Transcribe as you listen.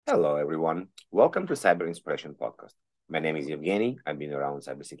Hello, everyone. Welcome to Cyber Inspiration Podcast. My name is Evgeny. I've been around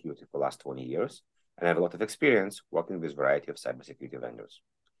cybersecurity for the last 20 years, and I have a lot of experience working with a variety of cybersecurity vendors.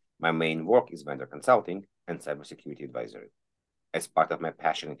 My main work is vendor consulting and cybersecurity advisory. As part of my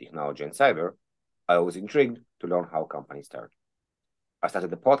passion in technology and cyber, I was intrigued to learn how companies start. I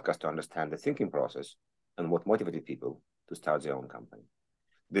started the podcast to understand the thinking process and what motivated people to start their own company.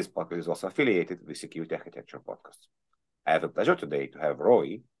 This podcast is also affiliated with Security Architecture Podcast. I have a pleasure today to have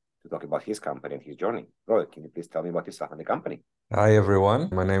Roy to talk about his company and his journey. Roy, can you please tell me about yourself and the company? Hi, everyone.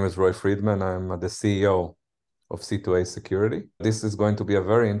 My name is Roy Fridman. I'm the CEO of C2A Security. This is going to be a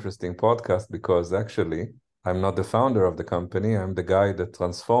very interesting podcast because actually, I'm not the founder of the company. I'm the guy that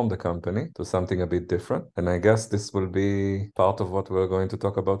transformed the company to something a bit different. And I guess this will be part of what we're going to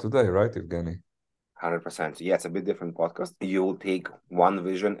talk about today, right, Evgeny? 100%. Yeah, it's a bit different podcast. You will take one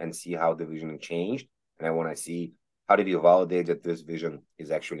vision and see how the vision changed. And I want to see how did you validate that this vision is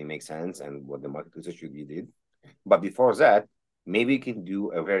actually makes sense and what the market research you did. But before that, maybe you can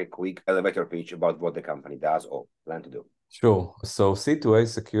do a very quick elevator pitch about what the company does or plan to do. Sure. So C2A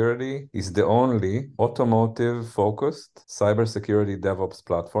Security is the only automotive-focused cybersecurity DevOps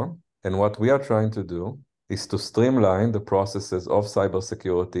platform. And what we are trying to do is to streamline the processes of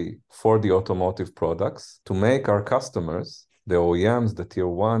cybersecurity for the automotive products to make our customers, the OEMs, the tier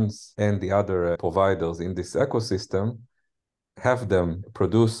ones, and the other providers in this ecosystem, have them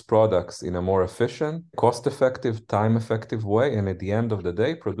produce products in a more efficient, cost-effective, time-effective way, and at the end of the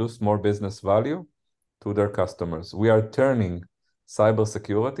day, produce more business value to their customers. We are turning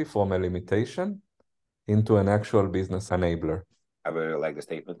cybersecurity from a limitation into an actual business enabler. I really like the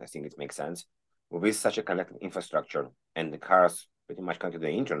statement. I think it makes sense. With such a connected infrastructure and the cars pretty much connected to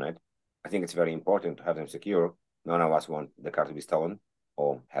the internet, I think it's very important to have them secure. None of us want the car to be stolen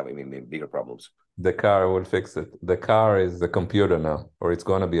or have even bigger problems. The car will fix it. The car is the computer now, or it's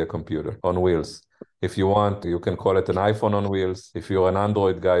going to be a computer on wheels. If you want, you can call it an iPhone on wheels. If you're an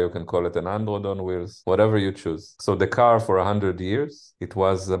Android guy, you can call it an Android on wheels, whatever you choose. So the car for 100 years, it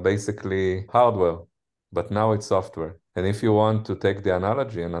was basically hardware, but now it's software. And if you want to take the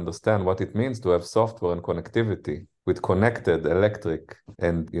analogy and understand what it means to have software and connectivity with connected electric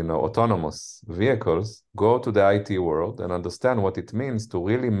and autonomous vehicles, go to the IT world and understand what it means to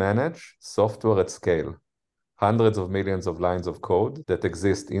really manage software at scale. Hundreds of millions of lines of code that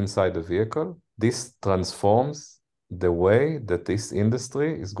exist inside the vehicle. This transforms the way that this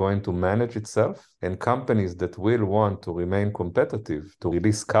industry is going to manage itself, and companies that will want to remain competitive, to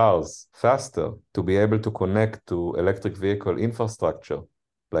release cars faster, to be able to connect to electric vehicle infrastructure,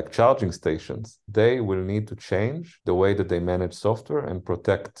 like charging stations, they will need to change the way that they manage software and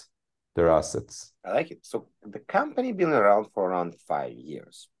protect their assets. I like it. So the company been around for around 5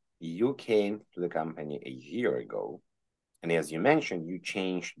 years. You came to the company a year ago, and as you mentioned, you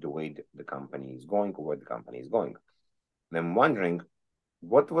changed the way the company is going or where the company is going. And I'm wondering,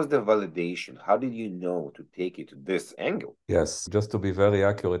 what was the validation? How did you know to take it to this angle? Yes, just to be very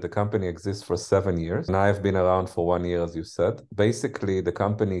accurate, the company exists for 7 years, and I've been around for 1 year, as you said. Basically, the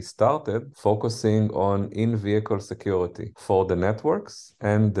company started focusing on in-vehicle security for the networks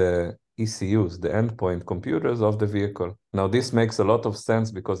and the ECUs, the endpoint computers of the vehicle. Now, this makes a lot of sense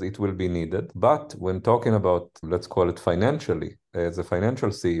because it will be needed. But when talking about, let's call it financially, as a financial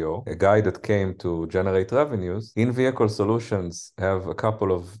CEO, a guy that came to generate revenues, in-vehicle solutions have a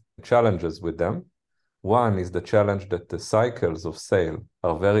couple of challenges with them. One is the challenge that the cycles of sale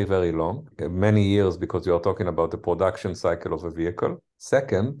are very, very long, many years, because you are talking about the production cycle of a vehicle.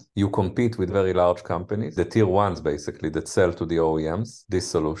 Second, you compete with very large companies, the tier ones basically, that sell to the OEMs this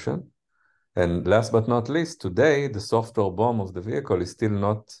solution. And last but not least, today, the software BOM of the vehicle is still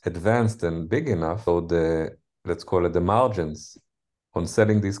not advanced and big enough. So let's call it the margins on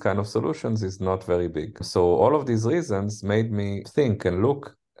selling these kind of solutions is not very big. So all of these reasons made me think and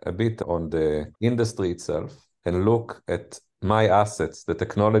look a bit on the industry itself and look at my assets, the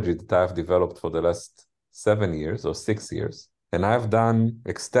technology that I've developed for the last 7 years or 6 years. And I've done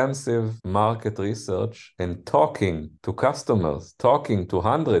extensive market research and talking to customers, talking to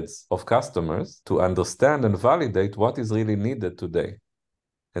hundreds of customers to understand and validate what is really needed today.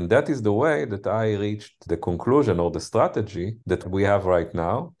 And that is the way that I reached the conclusion or the strategy that we have right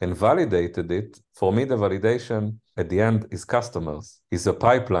now and validated it. For me, the validation at the end is customers, is a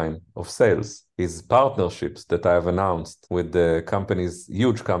pipeline of sales, is partnerships that I have announced with the companies,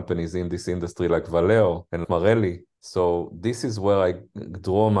 huge companies in this industry like Valeo and Marelli. So this is where I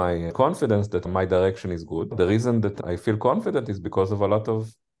draw my confidence that my direction is good. The reason that I feel confident is because of a lot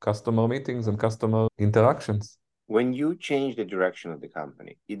of customer meetings and customer interactions. When you change the direction of the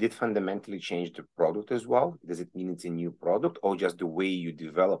company, did it fundamentally change the product as well? Does it mean it's a new product, or just the way you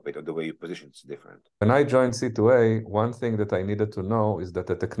develop it or the way you position it's different? When I joined C2A, one thing that I needed to know is that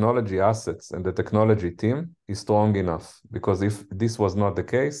the technology assets and the technology team is strong enough, because if this was not the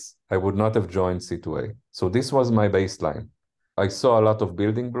case, I would not have joined C2A. So this was my baseline. I saw a lot of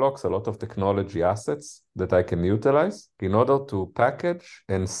building blocks, a lot of technology assets that I can utilize in order to package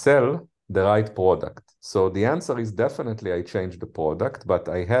and sell the right product. So the answer is definitely I changed the product, but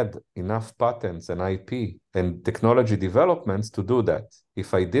I had enough patents and IP and technology developments to do that.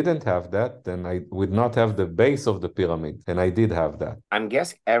 If I didn't have that, then I would not have the base of the pyramid, and I did have that. I'm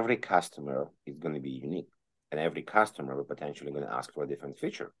guessing every customer is going to be unique, and every customer will potentially going to ask for a different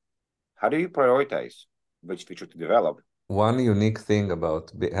feature. How do you prioritize which feature to develop? One unique thing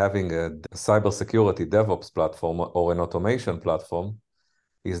about having a cybersecurity DevOps platform or an automation platform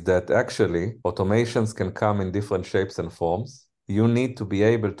is that actually automations can come in different shapes and forms. You need to be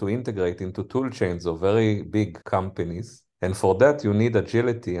able to integrate into tool chains of very big companies. And for that, you need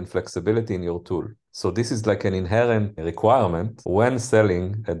agility and flexibility in your tool. So this is like an inherent requirement when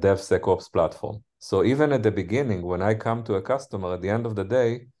selling a DevSecOps platform. So even at the beginning, when I come to a customer, at the end of the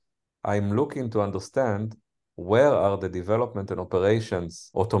day, I'm looking to understand where are the development and operations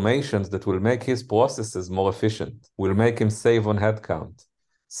automations that will make his processes more efficient, will make him save on headcount,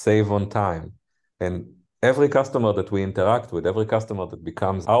 save on time. And every customer that we interact with, every customer that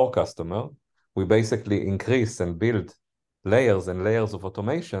becomes our customer, we basically increase and build layers and layers of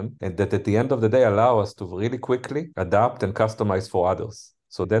automation, and that at the end of the day allow us to really quickly adapt and customize for others.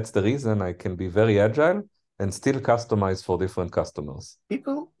 So that's the reason I can be very agile and still customize for different customers.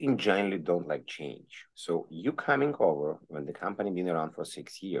 People in general don't like change. So you coming over when the company been around for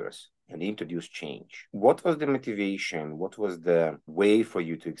 6 years and introduce change. What was the motivation? What was the way for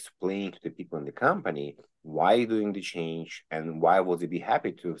you to explain to the people in the company why you're doing the change, and why would they be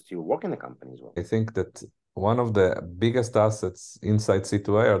happy to still work in the company as well? I think that one of the biggest assets inside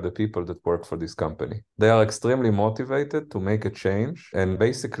C2A are the people that work for this company. They are extremely motivated to make a change and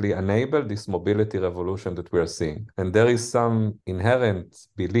basically enable this mobility revolution that we are seeing. And there is some inherent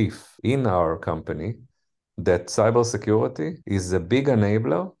belief in our company that cybersecurity is a big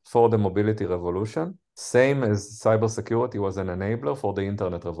enabler for the mobility revolution, same as cybersecurity was an enabler for the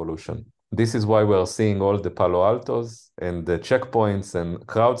internet revolution. This is why we're seeing all the Palo Altos and the checkpoints and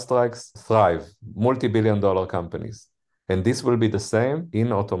CrowdStrikes thrive, multi-billion-dollar companies. And this will be the same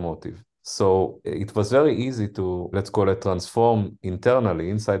in automotive. So it was very easy to, let's call it, transform internally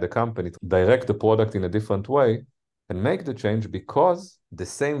inside the company, to direct the product in a different way and make the change, because the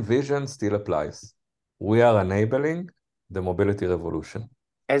same vision still applies. We are enabling the mobility revolution.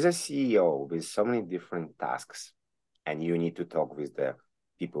 As a CEO with so many different tasks, and you need to talk with the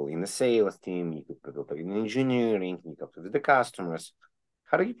people in the sales team, you could talk in engineering, you talk to the customers,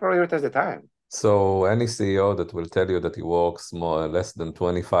 how do you prioritize the time? So any CEO that will tell you that he works less than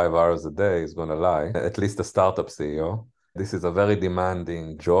 25 hours a day is going to lie, at least a startup CEO. This is a very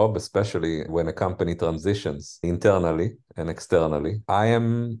demanding job, especially when a company transitions internally and externally. I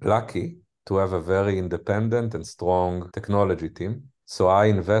am lucky to have a very independent and strong technology team. So I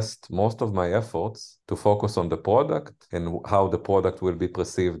invest most of my efforts to focus on the product and how the product will be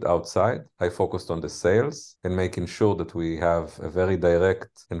perceived outside. I focused on the sales and making sure that we have a very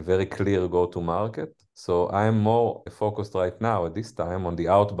direct and very clear go-to-market. So I am more focused right now at this time on the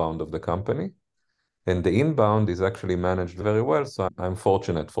outbound of the company. And the inbound is actually managed very well. So I'm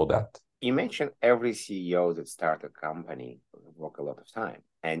fortunate for that. You mentioned every CEO that starts a company work a lot of time.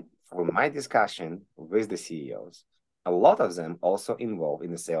 And from my discussion with the CEOs, a lot of them also involved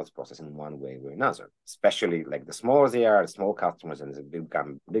in the sales process in one way or another, especially like the smaller they are, the small customers, and they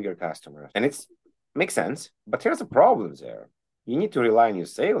become bigger customers. And it makes sense, but here's a problem there. You need to rely on your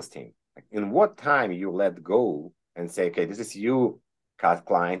sales team. Like, in what time you let go and say, okay, this is you,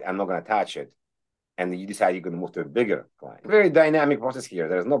 client, I'm not going to touch it. And you decide you're going to move to a bigger client. Very dynamic process here.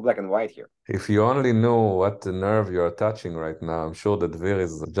 There's no black and white here. If you only knew what the nerve you're touching right now, I'm sure that Vir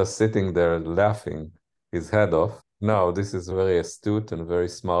is just sitting there laughing his head off. No, this is a very astute and very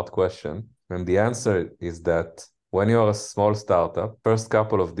smart question. And the answer is that when you are a small startup, first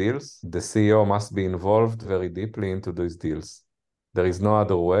couple of deals, the CEO must be involved very deeply into these deals. There is no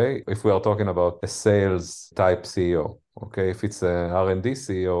other way if we are talking about a sales type CEO. Okay, if it's an R&D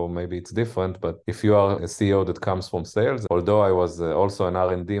CEO, maybe it's different. But if you are a CEO that comes from sales, although I was also an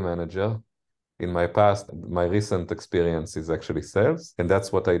R&D manager in my past, my recent experience is actually sales. And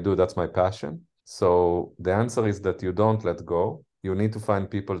that's what I do. That's my passion. So the answer is that you don't let go. You need to find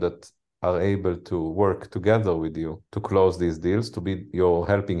people that are able to work together with you to close these deals, to be your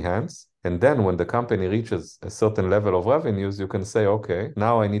helping hands. And then when the company reaches a certain level of revenues, you can say, okay,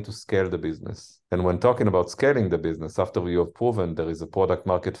 now I need to scale the business. And when talking about scaling the business, after you have proven there is a product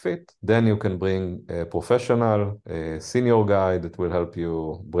market fit, then you can bring a professional, a senior guy that will help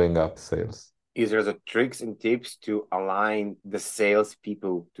you bring up sales. Is there the tricks and tips to align the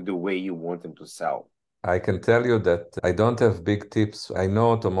salespeople to the way you want them to sell? I can tell you that I don't have big tips. I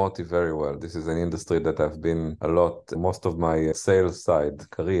know automotive very well. This is an industry that I've been a lot. Most of my sales side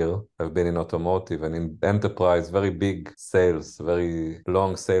career have been in automotive and in enterprise, very big sales, very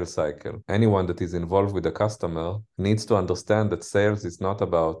long sales cycle. Anyone that is involved with the customer needs to understand that sales is not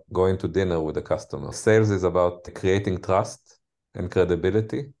about going to dinner with the customer. Sales is about creating trust and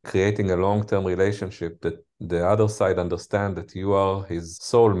credibility, creating a long-term relationship that the other side understand that you are his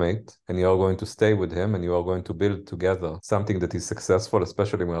soulmate and you are going to stay with him and you are going to build together something that is successful,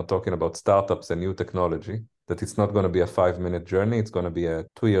 especially when we're talking about startups and new technology, that it's not going to be a 5-minute journey, it's going to be a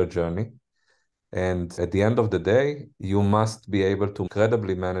 2-year journey. And at the end of the day, you must be able to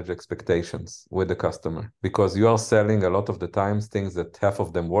incredibly manage expectations with the customer because you are selling a lot of the times things that half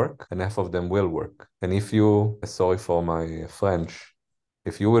of them work and half of them will work. And if you, sorry for my French,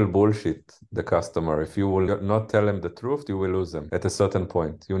 if you will bullshit the customer, if you will not tell them the truth, you will lose them at a certain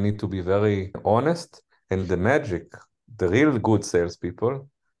point. You need to be very honest. And the magic, the real good salespeople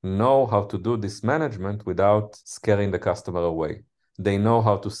know how to do this management without scaring the customer away. They know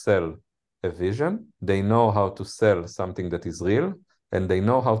how to sell a vision, they know how to sell something that is real, and they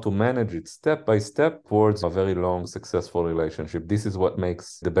know how to manage it step by step towards a very long, successful relationship. This is what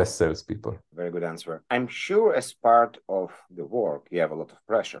makes the best salespeople. Very good answer. I'm sure as part of the work, you have a lot of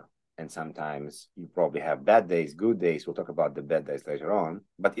pressure. And sometimes you probably have bad days, good days. We'll talk about the bad days later on.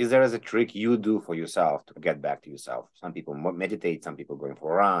 But is there a trick you do for yourself to get back to yourself? Some people meditate, some people going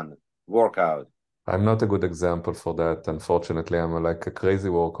for a run, workout. I'm not a good example for that. Unfortunately, I'm like a crazy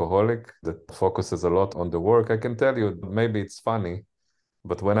workaholic that focuses a lot on the work. I can tell you, maybe it's funny,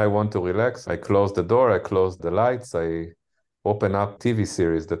 but when I want to relax, I close the door, I close the lights, I open up TV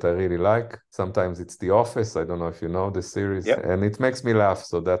series that I really like. Sometimes it's The Office. I don't know if you know this series. Yep. And it makes me laugh.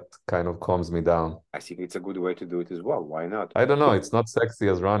 So that kind of calms me down. I think it's a good way to do it as well. Why not? I don't know. It's not sexy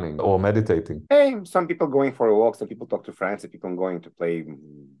as running or meditating. Hey, some people going for a walk, some people talk to friends, some people going to play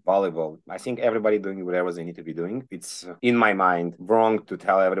volleyball. I think everybody doing whatever they need to be doing. It's, in my mind, wrong to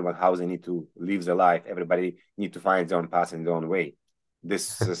tell everyone how they need to live their life. Everybody need to find their own path in their own way.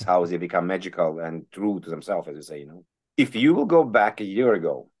 This is how they become magical and true to themselves, as you say, you know. If you will go back a year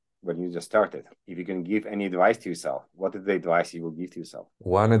ago, when you just started, if you can give any advice to yourself, what is the advice you will give to yourself?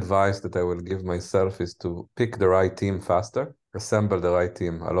 One advice that I will give myself is to pick the right team faster, assemble the right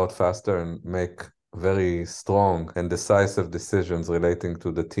team a lot faster, and make very strong and decisive decisions relating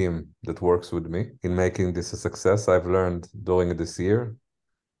to the team that works with me. In making this a success, I've learned during this year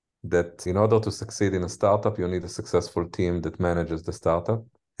that in order to succeed in a startup, you need a successful team that manages the startup.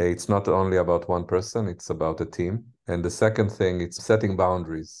 It's not only about one person, it's about a team. And the second thing, it's setting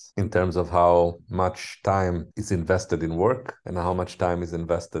boundaries in terms of how much time is invested in work and how much time is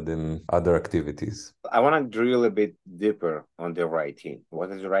invested in other activities. I want to drill a bit deeper on the right team.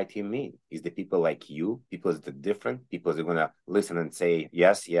 What does the right team mean? Is the people like you, people that are different, people that are going to listen and say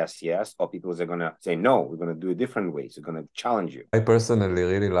yes, yes, yes, or people that are going to say no, we're going to do it different ways, we're going to challenge you? I personally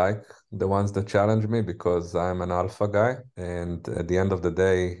really like the ones that challenge me because I'm an alpha guy. And at the end of the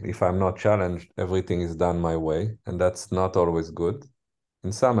day, if I'm not challenged, everything is done my way. And that's not always good.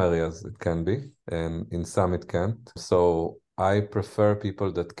 In some areas it can be, and in some it can't. So I prefer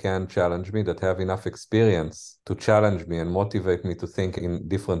people that can challenge me, that have enough experience to challenge me and motivate me to think in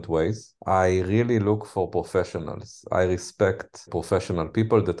different ways. I really look for professionals. I respect professional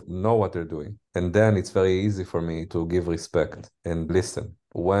people that know what they're doing. And then it's very easy for me to give respect and listen.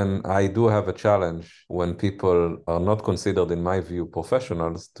 When I do have a challenge, when people are not considered, in my view,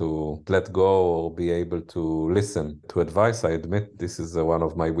 professionals, to let go or be able to listen to advice, I admit this is one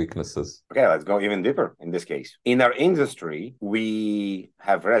of my weaknesses. Okay, let's go even deeper in this case. In our industry, we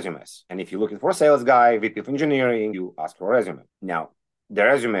have resumes. And if you're looking for a sales guy, VP of engineering, you ask for a resume. Now, the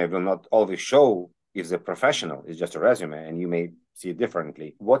resume will not always show if the professional is just a resume, and you may see it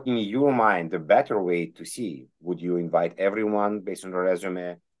differently. What, in your mind, the better way to see? Would you invite everyone based on the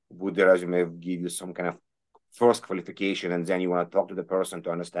resume? Would the resume give you some kind of first qualification, and then you want to talk to the person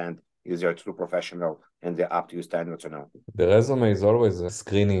to understand is they a true professional and they're up to your standards or not? The resume is always a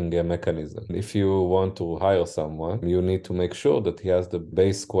screening mechanism. If you want to hire someone, you need to make sure that he has the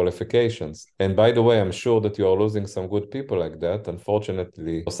base qualifications. And by the way, I'm sure that you are losing some good people like that.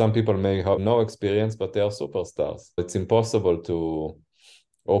 Unfortunately, some people may have no experience, but they are superstars. It's impossible to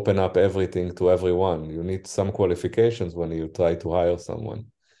open up everything to everyone. You need some qualifications when you try to hire someone.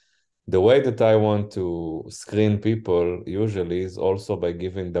 The way that I want to screen people usually is also by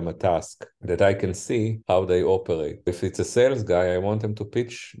giving them a task that I can see how they operate. If it's a sales guy, I want him to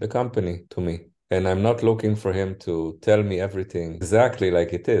pitch the company to me. And I'm not looking for him to tell me everything exactly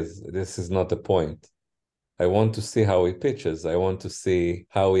like it is. This is not the point. I want to see how he pitches. I want to see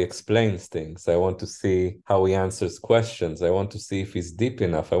how he explains things. I want to see how he answers questions. I want to see if he's deep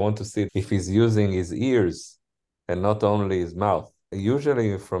enough. I want to see if he's using his ears and not only his mouth.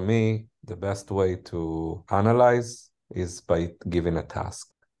 Usually, for me, the best way to analyze is by giving a task.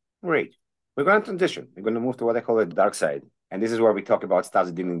 Great. We're going to transition. We're going to move to what I call the dark side. And this is where we talk about stuff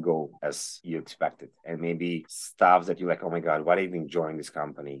that didn't go as you expected. And maybe stuff that you're like, oh my God, why did I even join this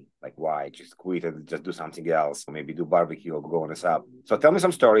company? Like, why? Just quit and just do something else. Or maybe do barbecue or go on a sub. So tell me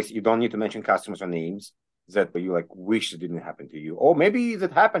some stories. You don't need to mention customers or names that you like wish it didn't happen to you. Or maybe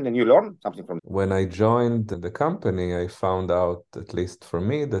that happened and you learned something from it. When I joined the company, I found out, at least for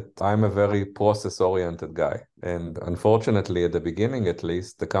me, that I'm a very process-oriented guy. And unfortunately, at the beginning, at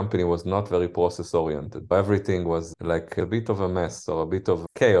least, the company was not very process-oriented. Everything was like a bit of a mess or a bit of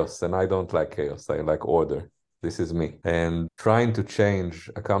chaos. And I don't like chaos. I like order. This is me. And trying to change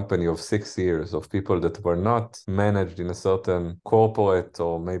a company of 6 years of people that were not managed in a certain corporate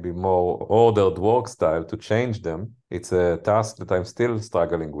or maybe more ordered work style, to change them, it's a task that I'm still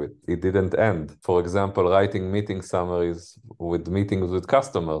struggling with. It didn't end. For example, writing meeting summaries with meetings with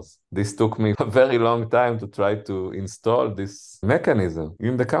customers. This took me a very long time to try to install this mechanism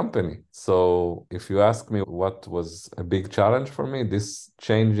in the company. So if you ask me what was a big challenge for me, this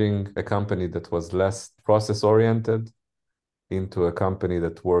changing a company that was less process-oriented into a company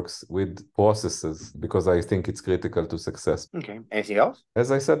that works with processes, because I think it's critical to success. Okay. Anything else?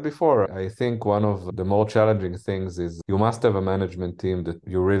 As I said before, I think one of the more challenging things is you must have a management team that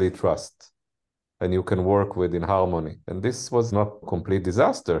you really trust and you can work with in harmony. And this was not a complete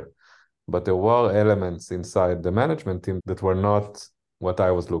disaster, but there were elements inside the management team that were not what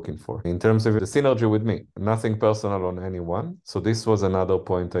I was looking for in terms of the synergy with me. Nothing personal on anyone. So this was another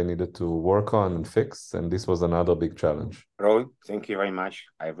point I needed to work on and fix. And this was another big challenge. Roy, thank you very much.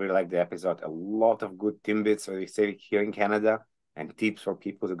 I really liked the episode. A lot of good tidbits, so we say here in Canada, and tips for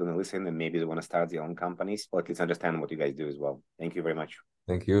people that are going to listen and maybe they want to start their own companies, or at least understand what you guys do as well. Thank you very much.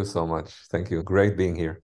 Thank you so much. Thank you. Great being here.